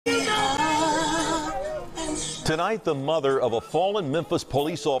Tonight, the mother of a fallen Memphis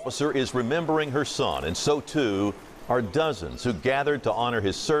police officer is remembering her son, and so too are dozens who gathered to honor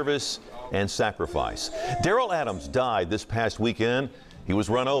his service and sacrifice. Daryl Adams died this past weekend. He was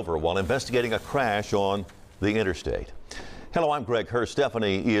run over while investigating a crash on the interstate. Hello, I'm Greg Hurst.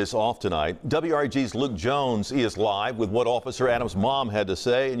 Stephanie is off tonight. WREG's Luke Jones is live with what Officer Adams' mom had to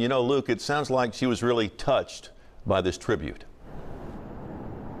say. And you know, Luke, it sounds like she was really touched by this tribute.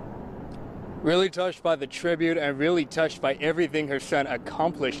 Really touched by the tribute and really touched by everything her son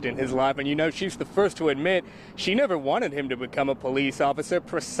accomplished in his life. And you know, she's the first to admit she never wanted him to become a police officer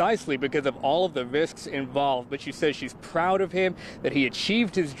precisely because of all of the risks involved. But she says she's proud of him, that he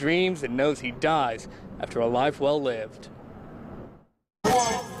achieved his dreams, and knows he dies after a life well lived. 1,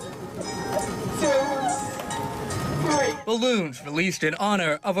 2, 3. Balloons released in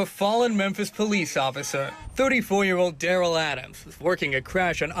honor of a fallen Memphis police officer. 34-year-old Daryl Adams was working a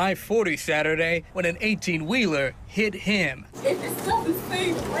crash on I-40 Saturday when an 18-wheeler hit him. It just doesn't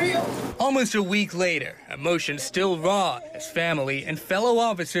seem real. Almost a week later, emotions still raw as family and fellow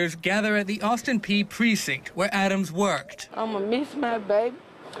officers gather at the Austin Peay precinct where Adams worked. I'm gonna miss my baby.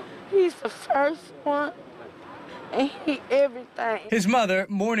 He's the first one. And he everything. His mother,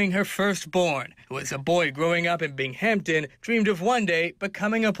 mourning her firstborn, who was a boy growing up in Binghamton, dreamed of one day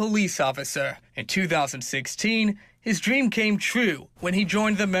becoming a police officer. In 2016, his dream came true when he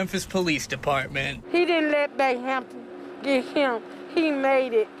joined the Memphis Police Department. He didn't let Binghamton get him. He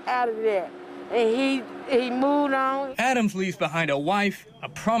made it out of there. And he moved on. Adams leaves behind a wife, a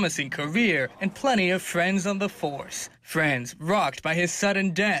promising career, and plenty of friends on the force. Friends rocked by his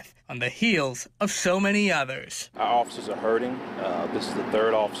sudden death on the heels of so many others. Our officers are hurting. This is the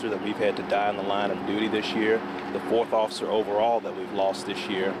third officer that we've had to die in the line of duty this year, the fourth officer overall that we've lost this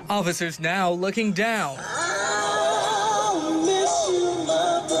year. Officers now looking down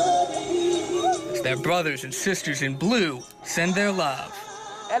as their brothers and sisters in blue send their love.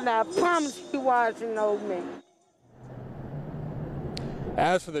 And I promise he wasn't over me.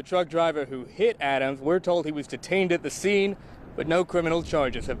 As for the truck driver who hit Adams, we're told he was detained at the scene, but no criminal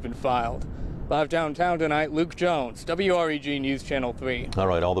charges have been filed. Live downtown tonight, Luke Jones, WREG News Channel 3. All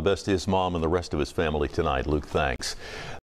right, all the best to his mom and the rest of his family tonight. Luke, thanks.